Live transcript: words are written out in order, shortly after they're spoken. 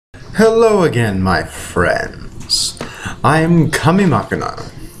Hello again, my friends. I am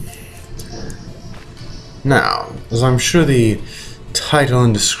Kamimakana. Now, as I'm sure the title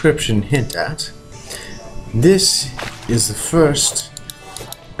and description hint at, this is the first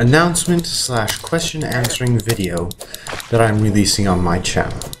announcement / question answering video that I'm releasing on my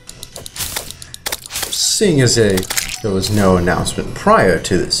channel. Seeing as there was no announcement prior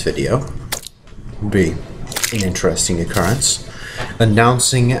to this video, it would be an interesting occurrence.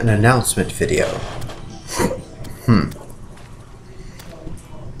 Announcing an announcement video.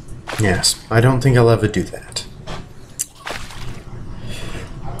 Yes, I don't think I'll ever do that.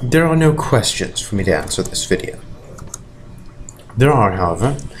 There are no questions for me to answer this video. There are,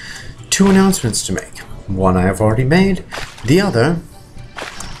 however, two announcements to make. One I have already made, the other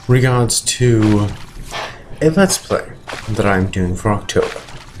regards to a Let's Play that I'm doing for October.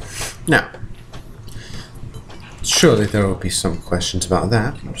 Now, surely there will be some questions about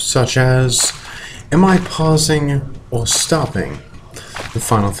that, such as, am I pausing or stopping the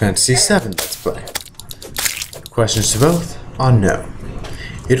Final Fantasy VII Let's Play? Questions to both are no.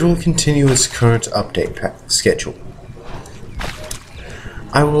 It will continue its current update schedule.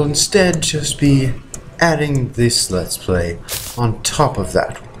 I will instead just be adding this Let's Play on top of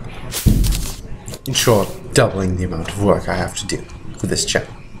that. In short, doubling the amount of work I have to do for this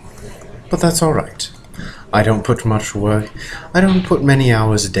channel. But that's alright. I don't put much work, I don't put many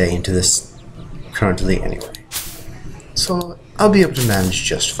hours a day into this currently anyway. So I'll be able to manage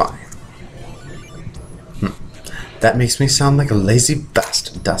just fine. That makes me sound like a lazy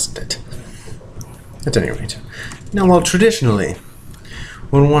bastard, doesn't it? At any rate. Now, while traditionally,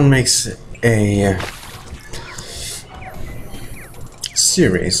 when one makes a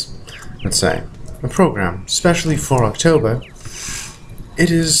series, let's say, a program, especially for October,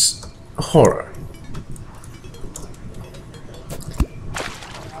 it is horror.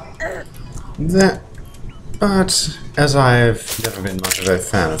 But as I've never been much of a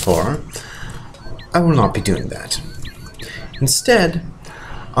fan of horror, I will not be doing that. Instead,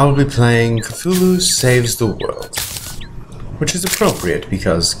 I will be playing Cthulhu Saves the World, which is appropriate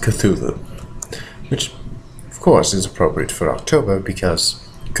because Cthulhu, which of course is appropriate for October because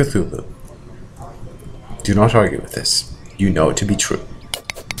Cthulhu. Do not argue with this. You know it to be true.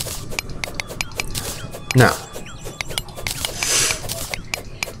 Now,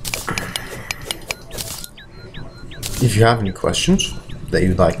 if you have any questions that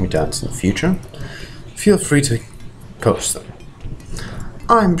you'd like me to answer in the future, feel free to post them.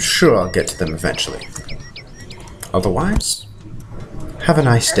 I'm sure I'll get to them eventually. Otherwise, have a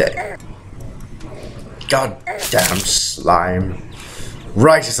nice day. Goddamn slime.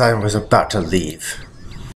 Right as I was about to leave.